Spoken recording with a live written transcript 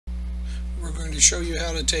show you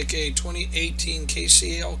how to take a 2018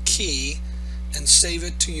 KCL key and save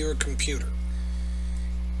it to your computer.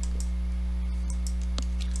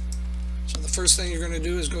 So the first thing you're going to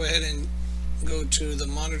do is go ahead and go to the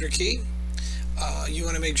MonitorKey. You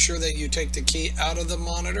want to make sure that you take the key out of the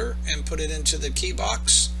monitor and put it into the key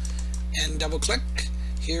box and double click.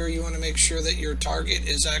 Here you want to make sure that your target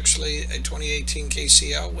is actually a 2018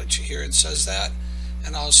 KCL, which here it says that,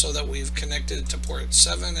 and also that we've connected it to port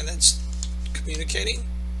 7 and it's communicating.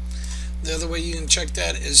 The other way you can check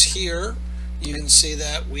that is here. You can see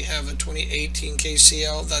that we have a 2018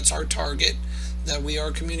 KCL, that's our target, that we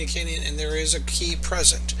are communicating, and there is a key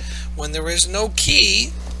present. When there is no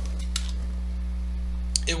key,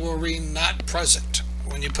 it will read not present.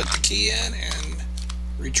 When you put the key in and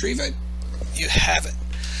retrieve it, you have it.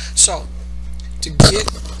 So to get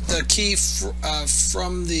the key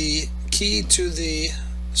from the key to the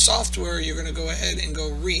software, you're going to go ahead and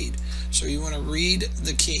go read. So you want to read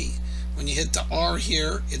the key. When you hit the R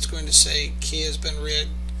here, it's going to say key has been read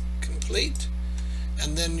complete,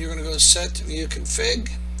 and then you're going to go set view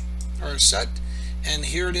config or set, and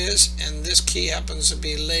here it is, and this key happens to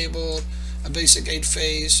be labeled a basic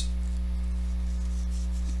 8-phase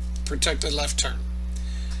protected left turn.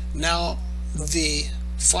 Now the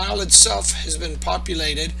file itself has been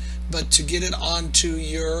populated, but to get it onto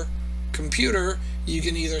your computer, you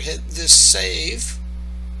can either hit this save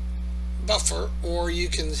buffer, or you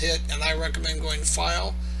can hit, and I recommend going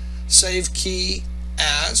file, save key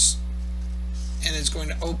as, and it's going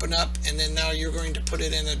to open up, and then now you're going to put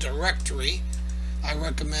it in a directory. I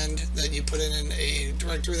recommend that you put it in a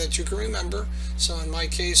directory that you can remember. So in my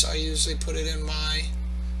case, I usually put it in my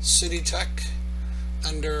City Tech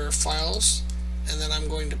under files, and then I'm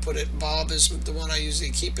going to put it, Bob is the one I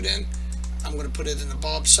usually keep it in. I'm going to put it in the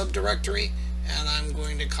Bob subdirectory, and I'm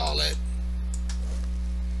going to call it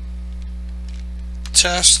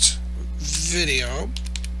test video,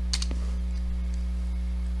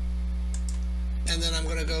 and then I'm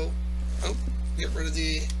going to go get rid of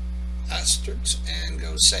the asterisks and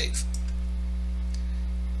go save.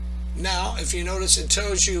 Now if you notice, it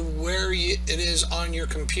tells you where it is on your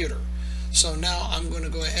computer. So now I'm going to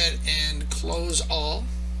go ahead and close all,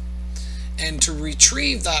 and to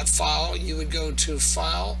retrieve that file you would go to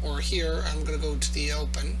file, or here I'm going to go to the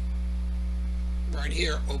open, right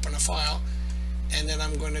here, open a file, and then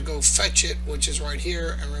I'm going to go fetch it, which is right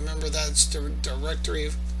here, and remember that's the directory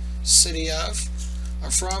of city of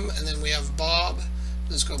or from, and then we have Bob.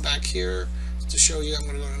 Let's go back here to show you. I'm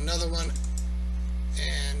going to go to another one,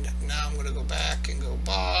 and now I'm going to go back and go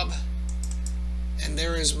Bob, and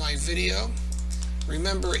there is my video.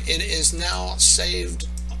 Remember, it is now saved,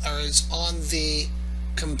 or it's on the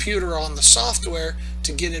computer on the software.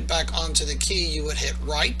 To get it back onto the key, you would hit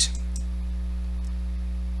right.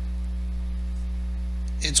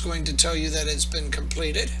 It's going to tell you that it's been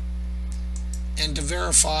completed, and to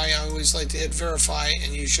verify, I always like to hit verify,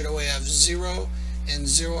 and you should always have 0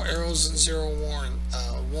 arrows and 0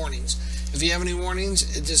 warnings. If you have any warnings,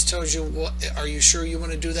 it just tells you, what are you sure you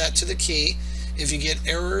want to do that to the key. If you get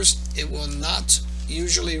errors, it will not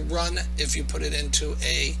usually run if you put it into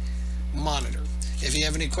a monitor. If you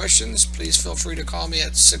have any questions, please feel free to call me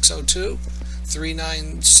at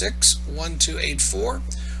 602-396-1284,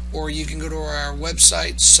 or you can go to our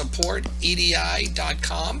website,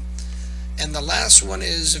 support.edi.com. And the last one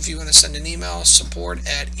is, if you want to send an email,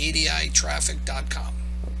 support@editraffic.com.